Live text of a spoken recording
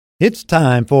It's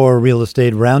time for Real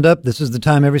Estate Roundup. This is the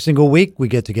time every single week we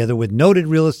get together with noted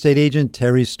real estate agent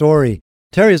Terry Story.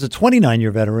 Terry is a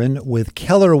 29-year veteran with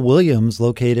Keller Williams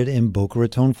located in Boca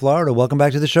Raton, Florida. Welcome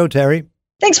back to the show, Terry.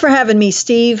 Thanks for having me,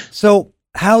 Steve. So,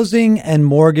 housing and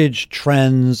mortgage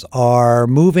trends are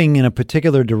moving in a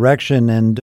particular direction,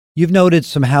 and you've noted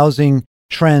some housing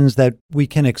trends that we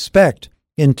can expect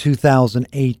in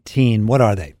 2018. What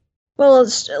are they? Well,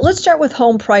 let's start with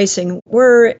home pricing.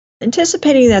 We're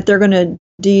anticipating that they're going to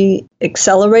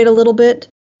de-accelerate a little bit.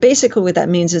 Basically, what that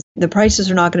means is the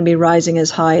prices are not going to be rising as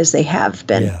high as they have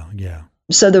been. Yeah.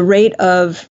 So the rate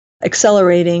of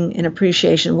accelerating in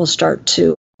appreciation will start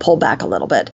to pull back a little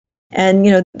bit. And,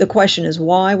 the question is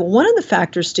why? Well, one of the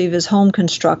factors, Steve, is home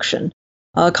construction.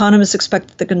 Economists expect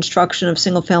that the construction of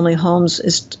single-family homes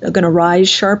is going to rise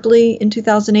sharply in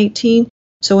 2018.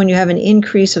 So when you have an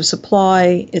increase of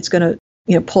supply, it's going to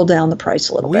pull down the price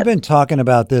a little bit. We've been talking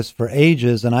about this for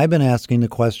ages, and I've been asking the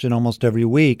question almost every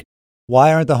week,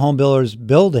 why aren't the home builders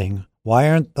building? Why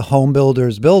aren't the home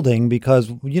builders building?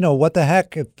 Because, what the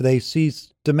heck, if they see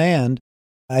demand,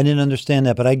 I didn't understand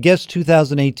that. But I guess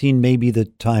 2018 may be the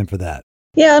time for that.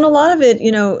 Yeah, and a lot of it,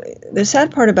 the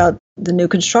sad part about the new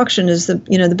construction is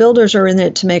the builders are in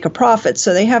it to make a profit.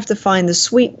 So they have to find the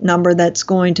sweet number that's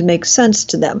going to make sense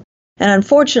to them. And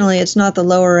unfortunately, it's not the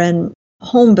lower end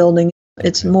home building.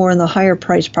 It's more in the higher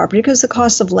price property because the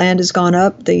cost of land has gone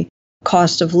up, the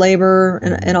cost of labor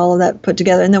and all of that put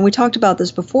together. And then we talked about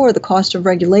this before, the cost of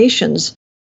regulations,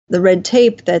 the red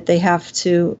tape that they have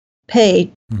to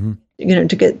pay,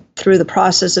 to get through the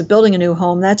process of building a new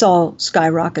home. That's all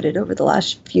skyrocketed over the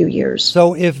last few years.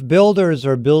 So if builders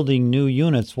are building new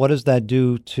units, what does that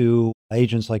do to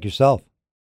agents like yourself?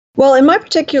 Well, in my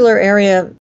particular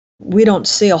area, we don't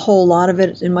see a whole lot of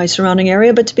it in my surrounding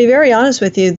area. But to be very honest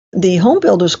with you, the home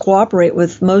builders cooperate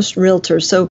with most realtors.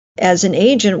 So as an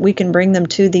agent, we can bring them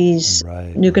to these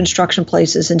new construction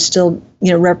places and still,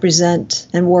 represent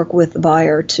and work with the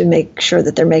buyer to make sure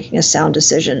that they're making a sound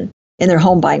decision in their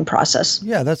home buying process.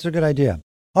 Yeah, that's a good idea.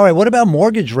 All right, what about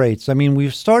mortgage rates? I mean, we're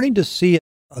starting to see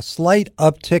a slight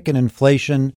uptick in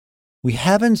inflation. We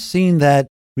haven't seen that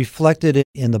reflected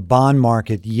in the bond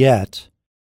market yet.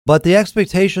 But the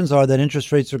expectations are that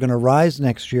interest rates are going to rise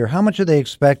next year. How much are they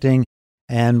expecting,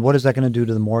 and what is that going to do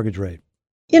to the mortgage rate?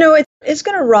 It's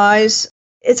going to rise.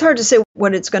 It's hard to say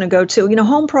what it's going to go to.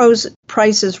 Home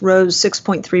prices rose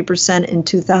 6.3% in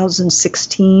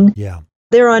 2016. Yeah.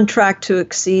 They're on track to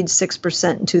exceed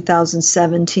 6% in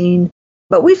 2017.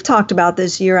 But we've talked about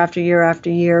this year after year after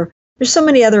year. There's so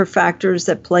many other factors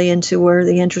that play into where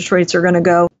the interest rates are going to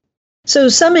go. So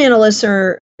some analysts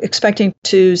are expecting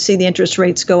to see the interest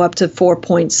rates go up to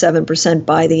 4.7%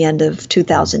 by the end of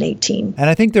 2018. And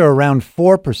I think they're around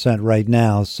 4% right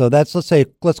now. So let's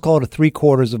call it a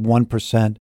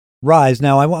 0.75% rise.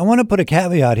 Now, I want to put a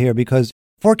caveat here because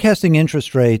forecasting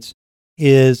interest rates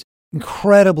is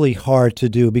incredibly hard to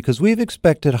do because we've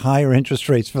expected higher interest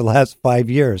rates for the last 5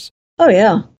 years. Oh,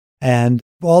 yeah. And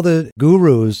all the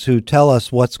gurus who tell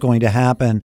us what's going to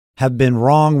happen have been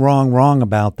wrong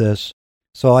about this.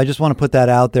 So I just want to put that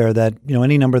out there that,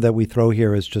 any number that we throw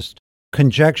here is just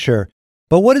conjecture.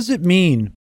 But what does it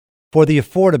mean for the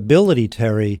affordability,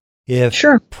 Terry, if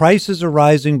prices are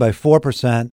rising by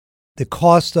 4%, the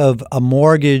cost of a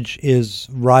mortgage is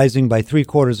rising by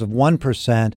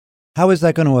 0.75%? How is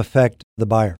that going to affect the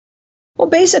buyer? Well,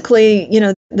 basically,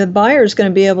 the buyer is going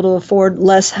to be able to afford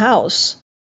less house,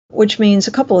 which means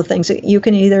a couple of things. You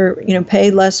can either,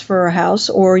 pay less for a house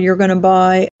or you're going to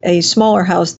buy a smaller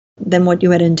house than what you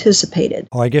had anticipated.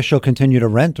 Oh, I guess you'll continue to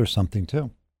rent or something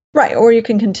too. Right, or you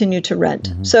can continue to rent.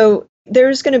 Mm-hmm. So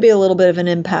there's going to be a little bit of an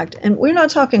impact. And we're not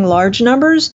talking large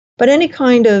numbers, but any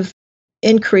kind of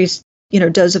increase,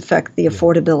 does affect the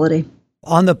affordability.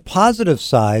 On the positive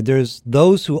side, there's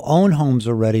those who own homes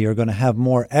already are going to have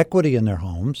more equity in their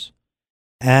homes.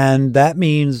 And that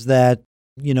means that,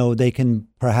 they can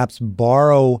perhaps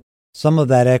borrow some of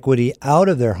that equity out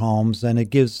of their homes, and it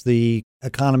gives the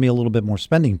economy a little bit more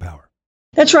spending power.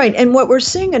 That's right. And what we're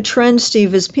seeing a trend,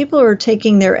 Steve, is people are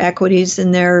taking their equities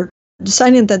and they're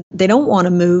deciding that they don't want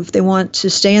to move. They want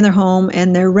to stay in their home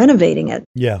and they're renovating it.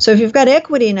 Yeah. So if you've got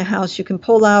equity in a house, you can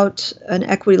pull out an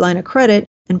equity line of credit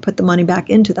and put the money back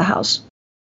into the house.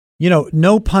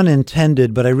 No pun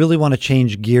intended, but I really want to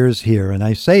change gears here. And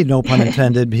I say no pun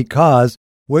intended because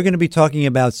we're going to be talking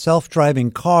about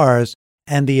self-driving cars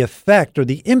and the effect or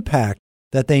the impact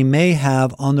that they may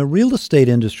have on the real estate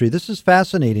industry. This is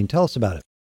fascinating. Tell us about it.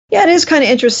 Yeah, it is kind of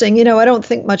interesting. I don't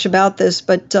think much about this,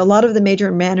 but a lot of the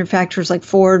major manufacturers like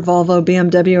Ford, Volvo,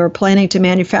 BMW are planning to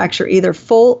manufacture either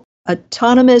full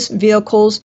autonomous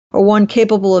vehicles or one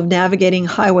capable of navigating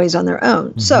highways on their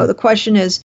own. So the question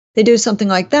is, they do something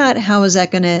like that, how is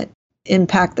that going to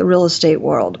impact the real estate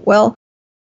world? Well,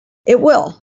 it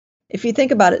will. If you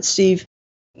think about it, Steve,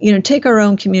 take our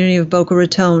own community of Boca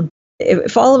Raton.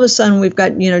 If all of a sudden we've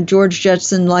got, George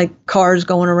Jetson like cars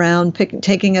going around,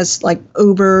 taking us like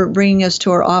Uber, bringing us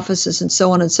to our offices and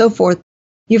so on and so forth,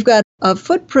 you've got a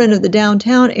footprint of the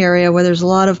downtown area where there's a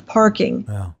lot of parking.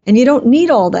 Yeah. And you don't need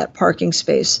all that parking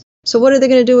space. So what are they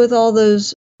going to do with all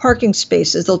those parking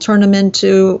spaces? They'll turn them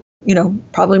into,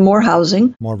 probably more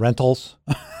housing. More rentals.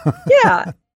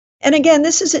 Yeah. And again,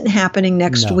 this isn't happening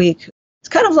next No. week. It's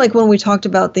kind of like when we talked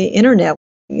about the internet,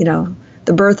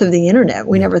 the birth of the internet.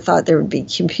 We never thought there would be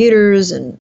computers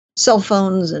and cell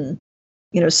phones and,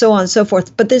 so on and so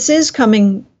forth. But this is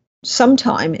coming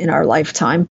sometime in our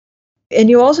lifetime.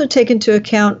 And you also take into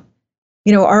account,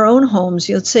 our own homes.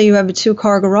 Let's say you have a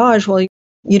 2-car garage. Well,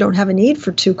 you don't have a need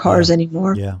for 2 cars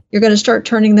anymore. Yeah. You're going to start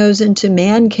turning those into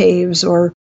man caves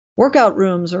or workout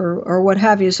rooms or what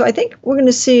have you. So I think we're going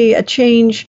to see a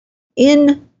change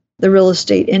in the real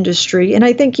estate industry. And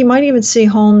I think you might even see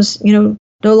homes,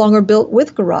 no longer built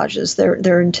with garages.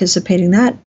 They're anticipating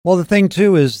that. Well, the thing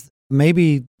too is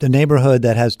maybe the neighborhood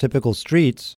that has typical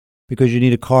streets, because you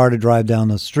need a car to drive down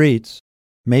the streets,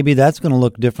 maybe that's going to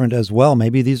look different as well.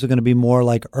 Maybe these are going to be more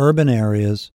like urban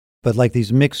areas, but like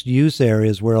these mixed use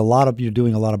areas where you're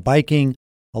doing a lot of biking,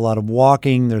 a lot of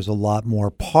walking. There's a lot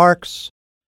more parks.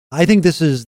 I think this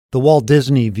is the Walt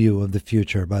Disney view of the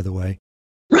future, by the way.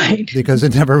 Right. Because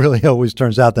it never really always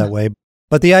turns out that way.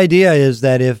 But the idea is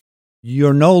that if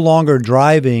you're no longer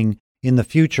driving in the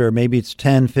future, maybe it's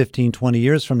 10, 15, 20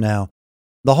 years from now,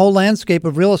 the whole landscape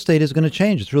of real estate is going to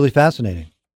change. It's really fascinating.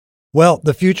 Well,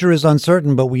 the future is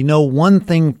uncertain, but we know one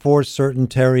thing for certain,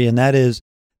 Terry, and that is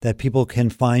that people can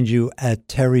find you at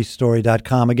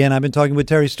terrystory.com. Again, I've been talking with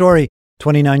Terry Story,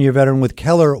 29-year veteran with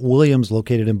Keller Williams,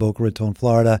 located in Boca Raton,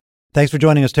 Florida. Thanks for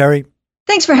joining us, Terry.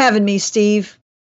 Thanks for having me, Steve.